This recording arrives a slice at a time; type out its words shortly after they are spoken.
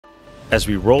As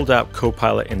we rolled out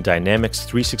Copilot in Dynamics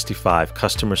 365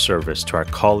 customer service to our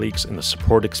colleagues in the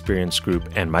Support Experience Group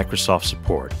and Microsoft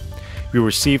Support, we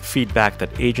received feedback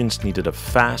that agents needed a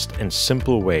fast and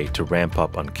simple way to ramp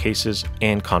up on cases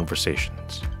and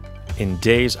conversations. In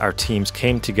days, our teams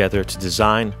came together to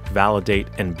design, validate,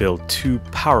 and build two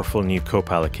powerful new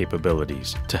Copilot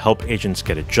capabilities to help agents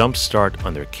get a jump start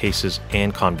on their cases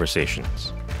and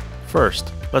conversations.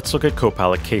 First, let's look at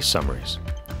Copilot case summaries.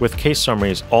 With case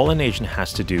summaries, all an agent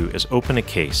has to do is open a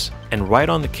case, and right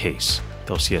on the case,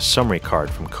 they'll see a summary card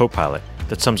from Copilot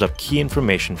that sums up key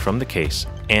information from the case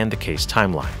and the case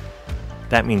timeline.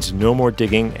 That means no more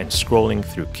digging and scrolling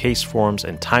through case forms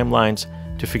and timelines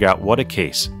to figure out what a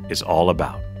case is all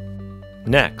about.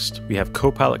 Next, we have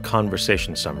Copilot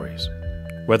conversation summaries.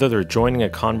 Whether they're joining a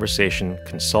conversation,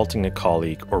 consulting a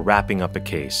colleague, or wrapping up a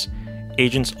case,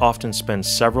 agents often spend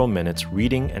several minutes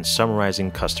reading and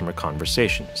summarizing customer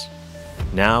conversations.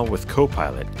 Now, with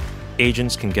Copilot,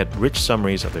 agents can get rich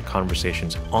summaries of their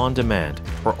conversations on demand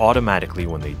or automatically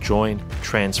when they join,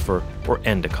 transfer, or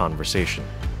end a conversation.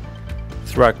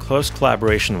 Through our close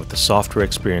collaboration with the Software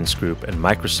Experience Group and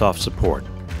Microsoft Support,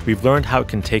 we've learned how it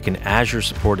can take an Azure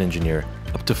support engineer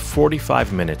up to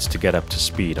 45 minutes to get up to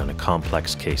speed on a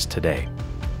complex case today.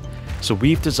 So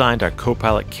we've designed our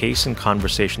Copilot case and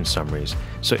conversation summaries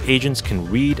so agents can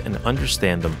read and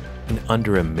understand them in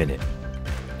under a minute.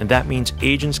 And that means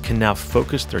agents can now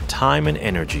focus their time and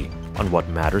energy on what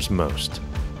matters most,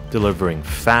 delivering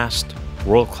fast,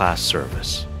 world-class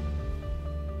service.